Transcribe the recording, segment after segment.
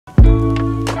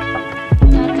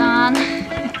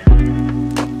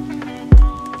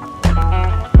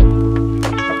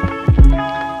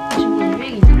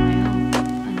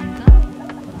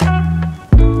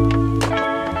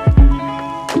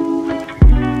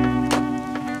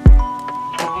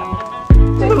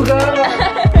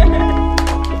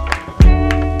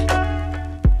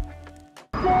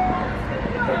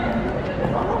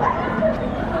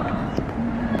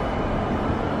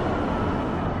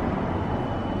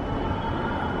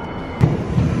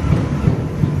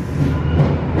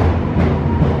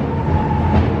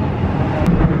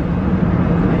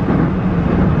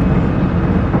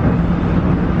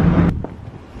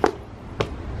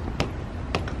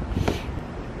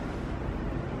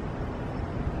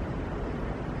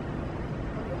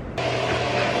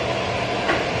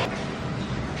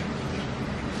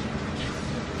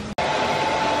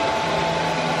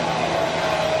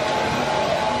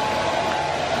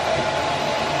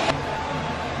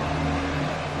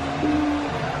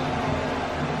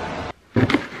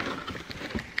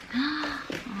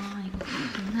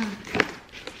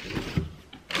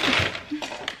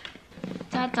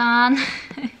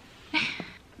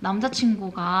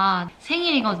남자친구가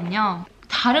생일이거든요.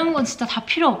 다른 건 진짜 다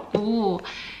필요 없고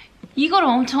이걸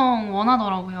엄청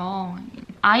원하더라고요.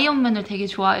 아이언맨을 되게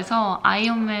좋아해서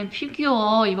아이언맨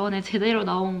피규어 이번에 제대로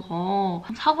나온 거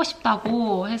사고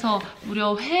싶다고 해서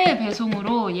무려 해외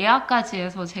배송으로 예약까지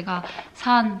해서 제가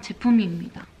산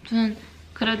제품입니다. 저는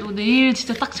그래도 내일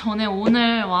진짜 딱 전에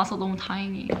오늘 와서 너무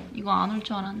다행이에요. 이거 안 올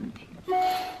줄 알았는데.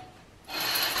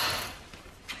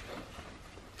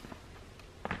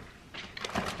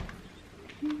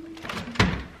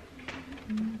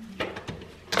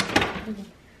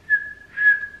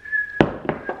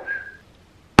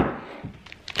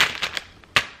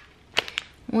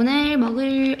 오늘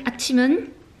먹을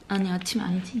아침은 아니 아침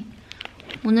아니지.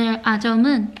 오늘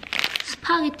아점은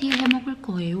스파게티 해 먹을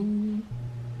거예요.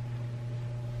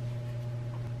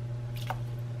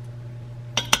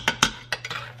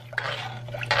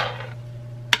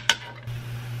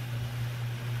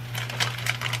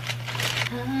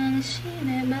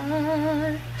 당신의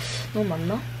말 너무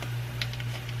많나?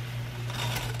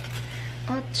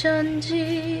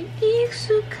 어쩐지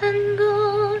익숙한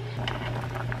걸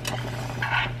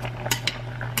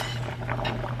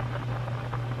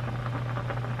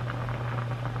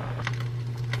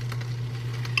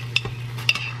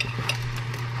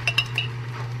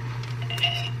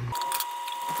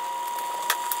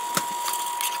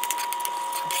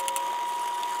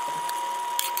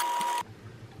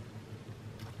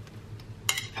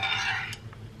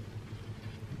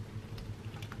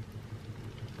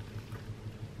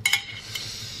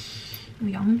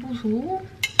양보소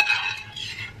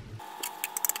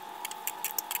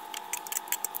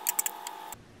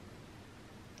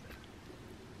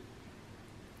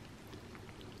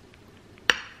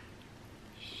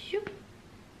슉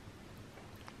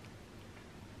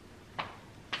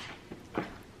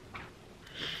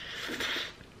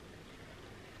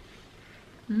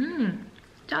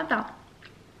짜다.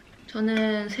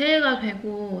 저는 새해가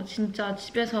되고 진짜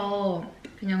집에서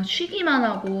그냥 쉬기만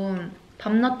하고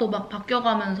밤낮도 막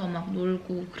바뀌어가면서 막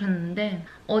놀고 그랬는데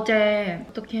어제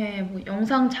어떻게 뭐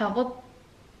영상 작업하는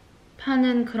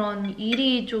그런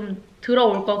일이 좀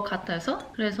들어올 것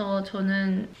같아서 그래서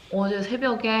저는 어제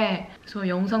새벽에 저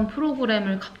영상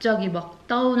프로그램을 갑자기 막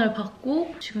다운을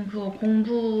받고 지금 그거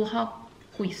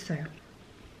공부하고 있어요.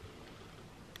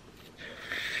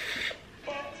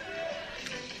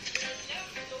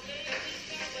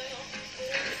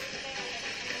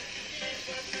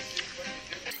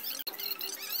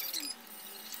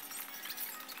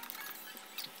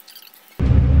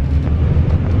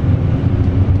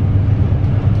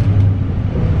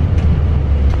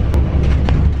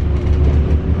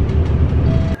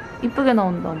 이쁘게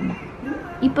나온다, 엄마.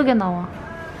 이쁘게 나와.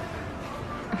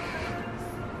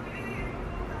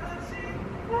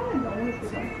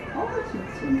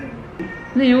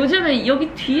 근데 요즘에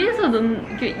여기 뒤에서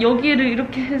여기를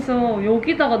이렇게 해서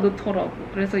여기다가 넣더라고.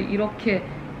 그래서 이렇게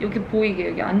보이게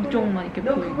여기 안쪽만 이렇게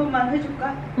너 보이게. 그것만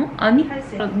해줄까? 어? 아니?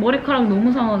 할세. 머리카락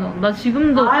너무 상하잖아. 나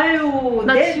지금도 아유,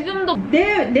 지금도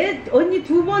내 언니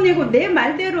 2번이고 내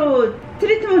말대로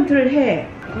트리트먼트를 해.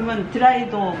 그러면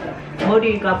드라이도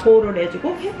머리가 보호를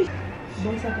해주고 햇빛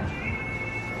농사가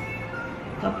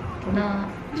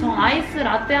저 아이스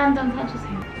라떼 한 잔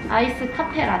사주세요. 아이스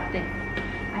카페 라떼.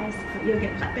 아이스 여기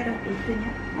카페 라떼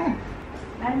있더냐? 응.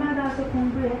 날마다 와서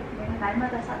공부해. 내가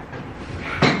날마다 사.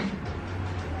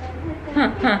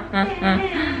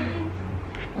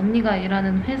 언니가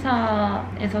일하는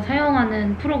회사에서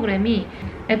사용하는 프로그램이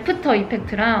애프터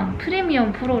이펙트랑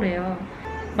프리미엄 프로래요.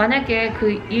 만약에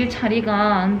그 일 자리가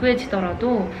안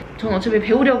구해지더라도 전 어차피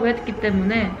배우려고 했기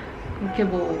때문에 그렇게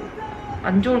뭐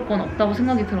안 좋을 건 없다고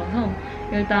생각이 들어서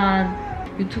일단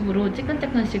유튜브로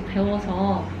찌끈찌끈씩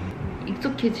배워서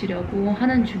익숙해지려고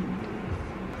하는 중입니다.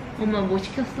 엄마 뭐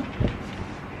시켰어?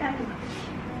 따로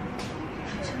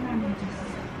 9,000원에 줬어.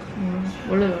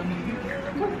 원래 얼마인데?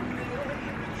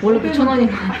 원래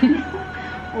 9,000원인 거 아니야?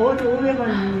 어제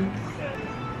 500원이.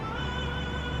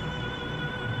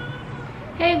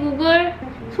 헤이 구글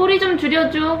소리 좀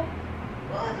줄여줘.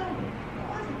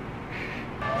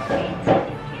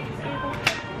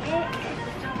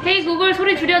 헤이 구글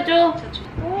소리 줄여줘.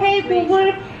 헤이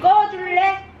구글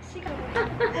꺼줄래?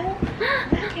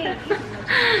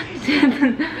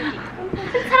 쟤는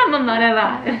한 사람만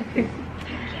말해봐.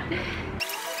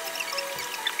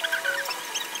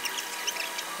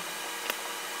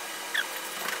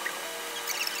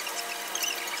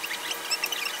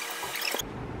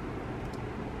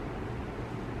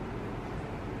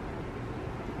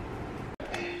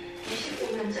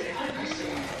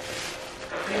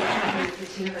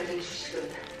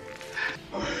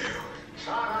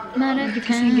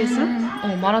 이렇게 생겼어?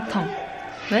 마라탕.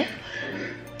 왜?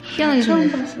 희한하게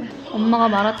처음 봤어요. 엄마가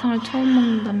마라탕을 처음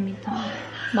먹는답니다.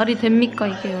 말이 됩니까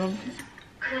이게 여러분?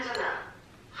 그나저나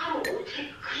하루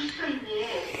어떻게 그럴 수가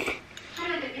있네.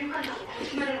 소리한테 미육한다고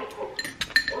거짓말해놓고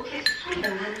어떻게 소리가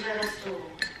나는 줄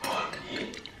알았어.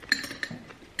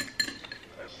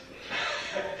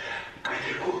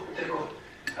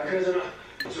 그나저나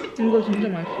이거 진짜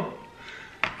맛있어.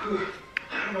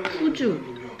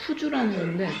 푸주라는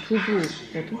건데 두부거든.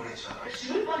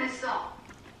 죽을 뻔했어.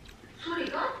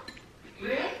 소리가?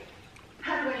 왜?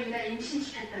 하루가 유나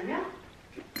임신시켰다며?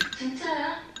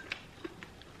 진짜야?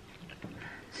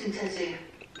 진짜지?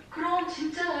 그럼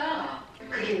진짜야.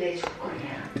 그게 내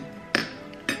조건이야.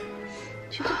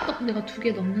 치즈떡 내가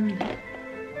 2개 넘는데.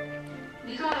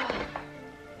 네가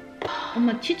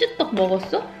엄마 치즈떡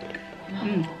먹었어?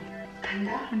 응.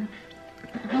 간다?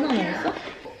 하나 먹었어?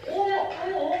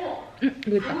 어머. 응,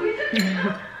 여기 있다.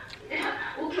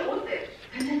 야, 오케이, 어때?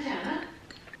 괜찮지 않아?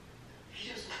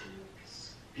 비렸어.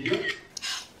 비료?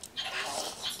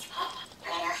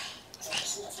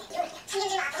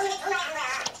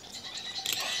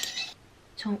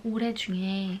 저 올해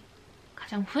중에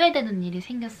가장 후회되는 일이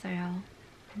생겼어요.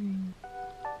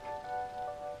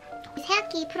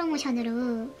 새학기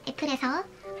프로모션으로 애플에서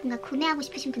뭔가 구매하고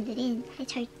싶으신 분들은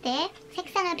절대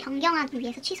색상을 변경하기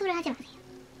위해서 취소를 하지 마세요.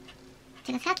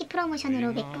 제가 새학기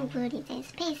프로모션으로 맥북을 이제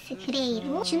스페이스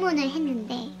그레이로 주문을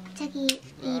했는데 갑자기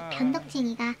이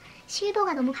변덕쟁이가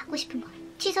실버가 너무 갖고 싶은 거예요.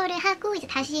 취소를 하고 이제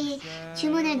다시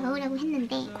주문을 넣으려고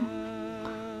했는데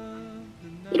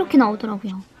이렇게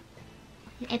나오더라고요.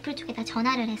 애플 쪽에다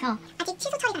전화를 해서 아직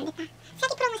취소 처리가 안 됐다.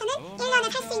 새학기 프로모션은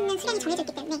 1년을 살 수 있는 수량이 정해져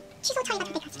있기 때문에 취소 처리가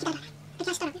될 때까지 기다려라. 이렇게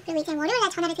하시더라고요. 그리고 이제 월요일날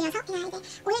전화를 드려서 그냥 이제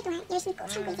오늘 동안 열심히 꼭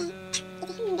참고 이제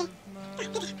했는데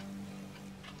되더라.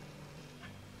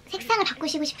 색상을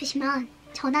바꾸시고 싶으시면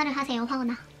전화를 하세요,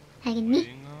 화원아.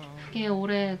 알겠니? 그게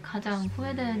올해 가장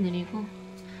후회되는 일이고,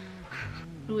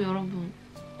 그리고 여러분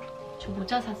저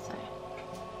모자 샀어요.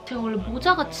 제가 원래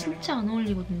모자가 진짜 안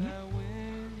어울리거든요.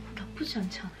 나쁘지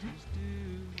않지 않아요?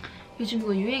 요즘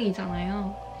그거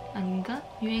유행이잖아요. 아닌가?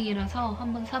 유행이라서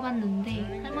한번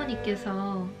사봤는데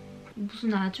할머니께서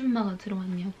무슨 아줌마가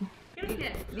들어왔냐고.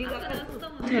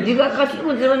 네가 아까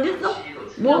신고 들었겠어?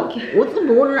 뭐 옷은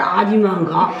모르는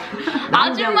아줌마인가?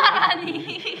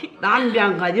 아줌마라니.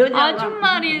 남자인가 여자인가?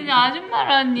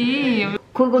 아줌마라니.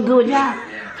 그거 너냐?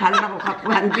 달라고 갖고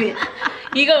간뒤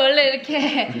이거 원래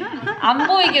이렇게 안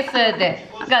보이게 써야 돼.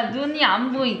 그러니까 눈이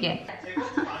안 보이게.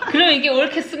 그럼 이게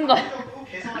옳게 쓴 거야.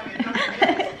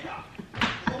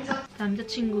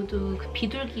 남자친구도 그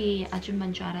비둘기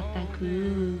아줌마인 줄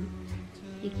알았다고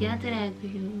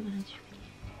얘기하더라고요.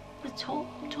 그래서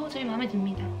저 제일 마음에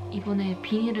듭니다. 이번에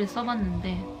비닐을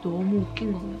써봤는데 너무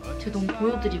웃긴 거예요. 제가 너무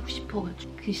보여드리고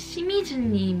싶어가지고. 그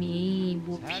심희즈님이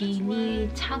뭐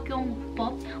비닐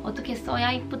착용법 어떻게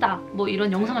써야 이쁘다 뭐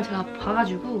이런 영상을 제가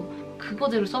봐가지고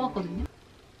그거대로 써봤거든요.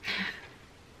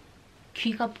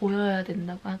 귀가 보여야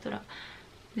된다고 하더라.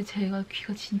 근데 제가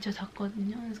귀가 진짜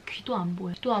작거든요. 그래서 귀도 안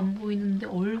보여요. 귀도 안 보이는데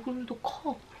얼굴도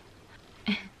커.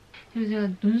 그리고 제가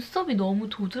눈썹이 너무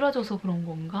도드라져서 그런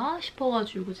건가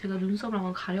싶어가지고 제가 눈썹을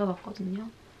한번 가려봤거든요.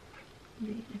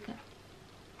 근데 약간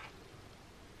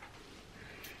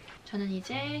저는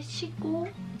이제 쉬고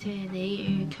이제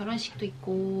내일 결혼식도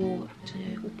있고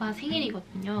저희 오빠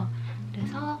생일이거든요.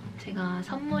 그래서 제가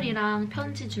선물이랑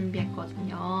편지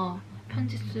준비했거든요.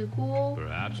 편지 쓰고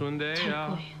잘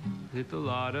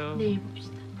거예요. 내일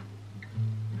봅시다.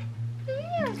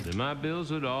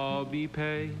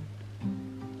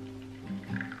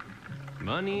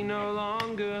 Money no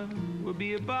longer would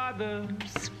be a bother.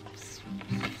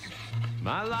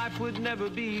 My life would never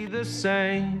be the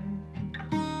same.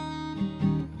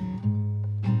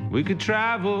 We could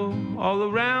travel all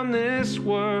around this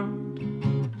world,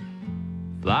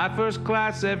 fly first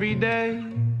class every day.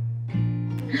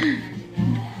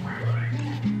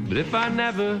 But if I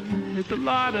never hit the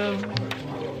lotto,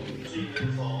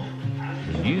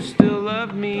 then you still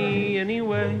love me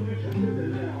anyway.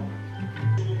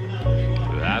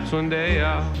 Perhaps one day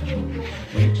I'll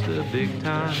reach the big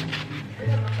time.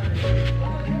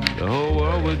 The whole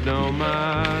world would know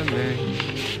my name.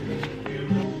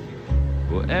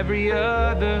 Well, every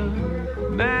other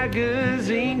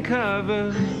magazine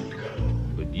cover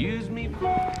would use me.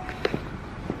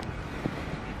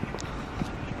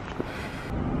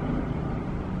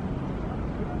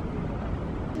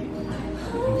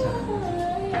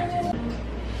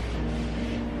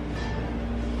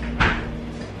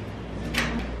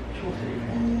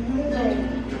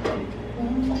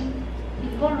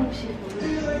 이걸로 혹시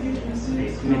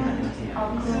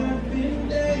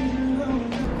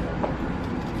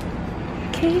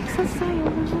케이크 샀어요.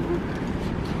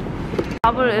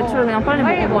 밥을 애초에 그냥 빨리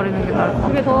먹어버리는 게 나을 것 같아.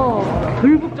 그게 더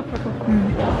덜 복잡할 것 같아.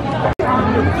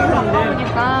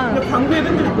 그러니까 방구에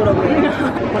밴드 있더라고요.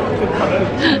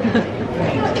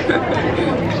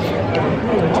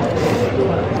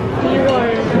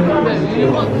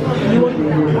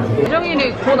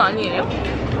 예정일이 곧 아니에요?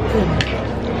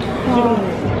 지금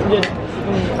이제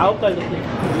 9달 됐지.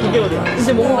 2개월이야.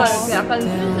 이제 뭔가 이렇게 약간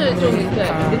슬슬 좀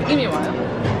이렇게 느낌이 와요.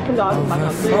 근데 아직 많이 안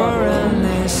돼.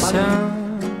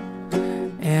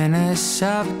 In a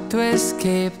shop to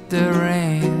escape the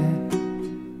rain,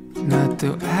 not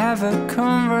to have a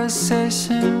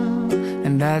conversation,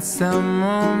 and that's the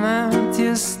moment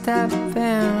you step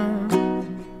in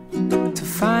to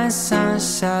find some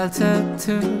shelter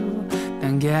too,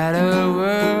 and get a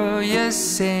word you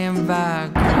say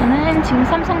back. 저는 지금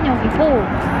삼성역이고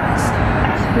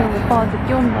지금 오빠가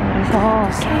늦게 온다 그래서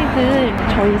케이크를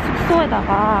저희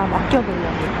숙소에다가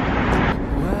맡겨놓으려고요.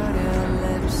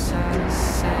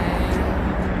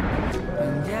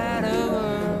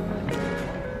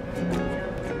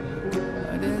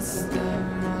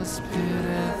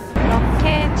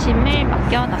 이렇게 짐을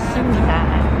맡겨놨습니다.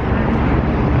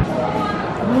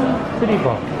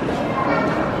 트리가.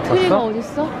 트리가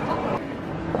어딨어?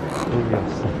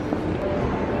 여기였어.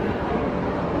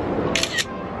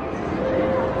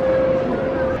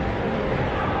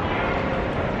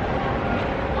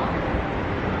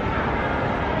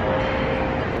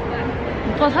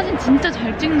 오빠 사진 진짜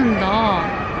잘 찍는다.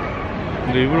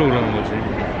 근데 일부러 그러는 거지.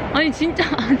 아니 진짜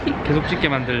아니. 계속 찍게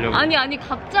만들려고. 아니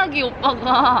갑자기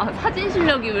오빠가 사진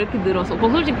실력이 왜 이렇게 늘어서? 그거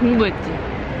솔직히 공부했지.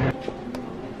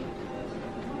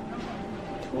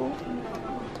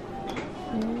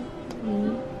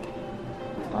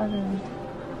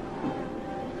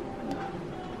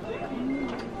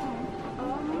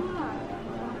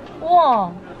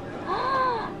 우와.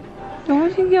 너무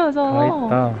신기하다. 다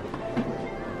있다.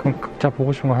 그럼 각자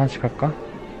보고 싶은 거 하나씩 할까?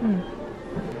 응.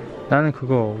 나는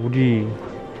그거 우리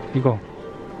이거.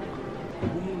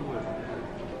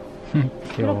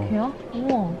 귀여워. 이렇게요?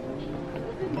 우와.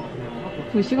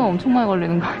 그 시간 엄청 많이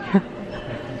걸리는 거 아니야?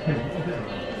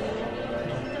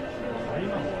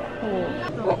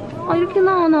 아 이렇게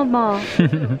나오나 봐.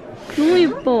 너무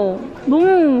예뻐.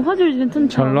 너무 화질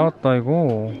괜찮다. 잘 나왔다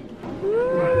이거.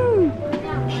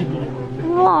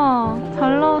 우와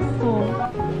잘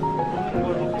나왔어.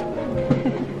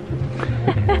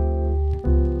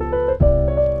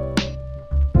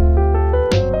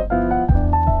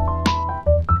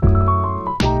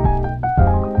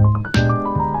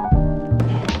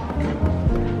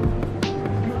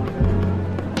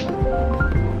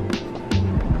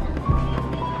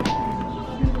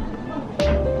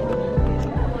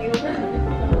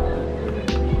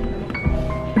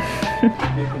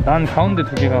 난 가운데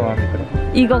두 개가 마음에 들어.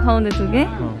 이거 가운데 두 개?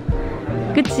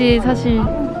 그치 사실.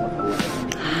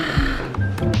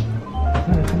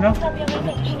 설명? 자,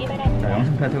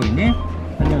 영상 다 되고 있니?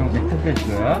 설명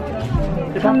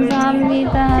해줄게요.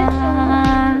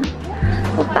 감사합니다.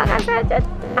 오빠가 사줬다.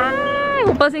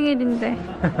 오빠 생일인데.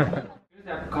 그래서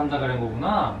약간 감자 가는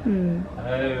거구나.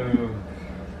 아유.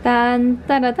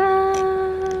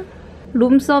 딴따라단.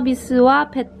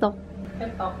 룸서비스와 펫떡.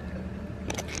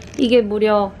 이게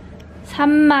무려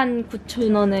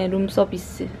 39,000원의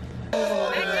룸서비스. 자,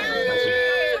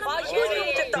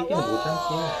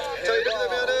 이렇게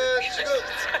되면은 지금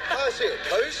하하씨,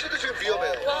 별씨도 지금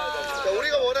위험해요. 자,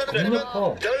 우리가 원하는 그림은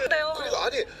별, 그리고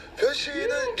아니,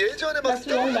 별씨는 예전에 막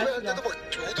스타일 할 때도 막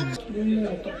우동.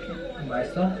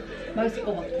 맛있어? 맛있을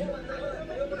것 같아.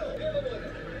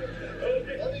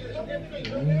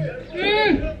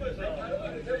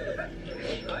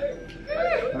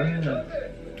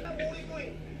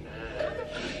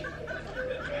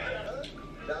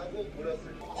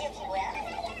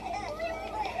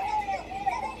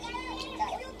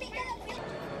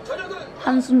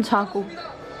 한숨 자고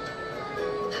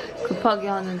급하게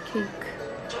하는 케이크.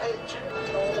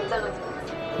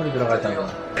 소리 들어가잖아.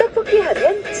 떡볶이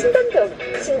하면 신당동,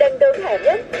 신당동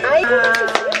하면 아이고.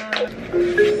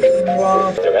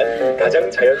 가장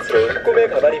자연스러운 꿈의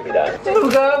가발입니다.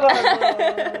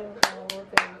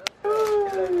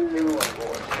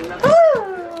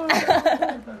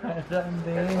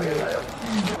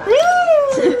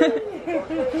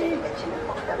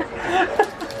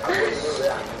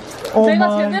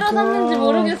 내가 제대로 샀는지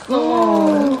모르겠어.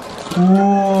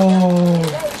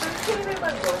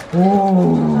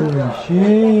 오, 씨,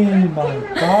 마이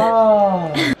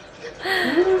갓.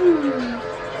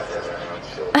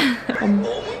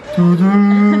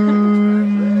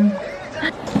 두둔.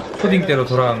 초딩 때로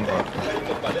돌아간 것 같아.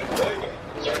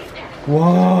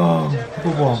 와,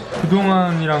 이거 봐.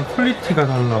 그동안이랑 퀄리티가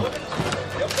달라.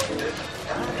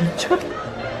 미쳤다.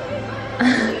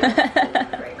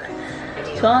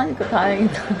 좋아하니까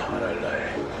다행이다.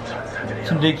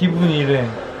 지금 내 기분이 이래.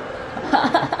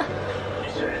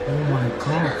 오 마이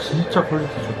갓, 진짜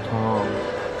퀄리티 좋다.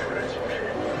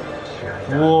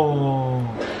 우와,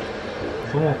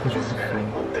 너무 먹고 싶었어.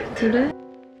 그래?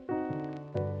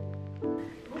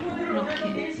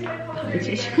 이렇게.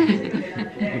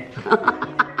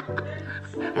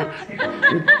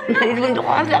 이건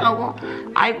좋아하지 않고,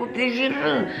 아이고,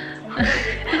 되기를.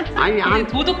 아니, 안.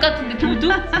 도둑 같은데,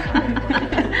 도둑?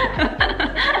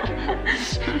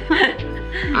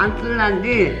 안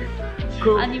쓸란지.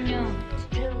 아니면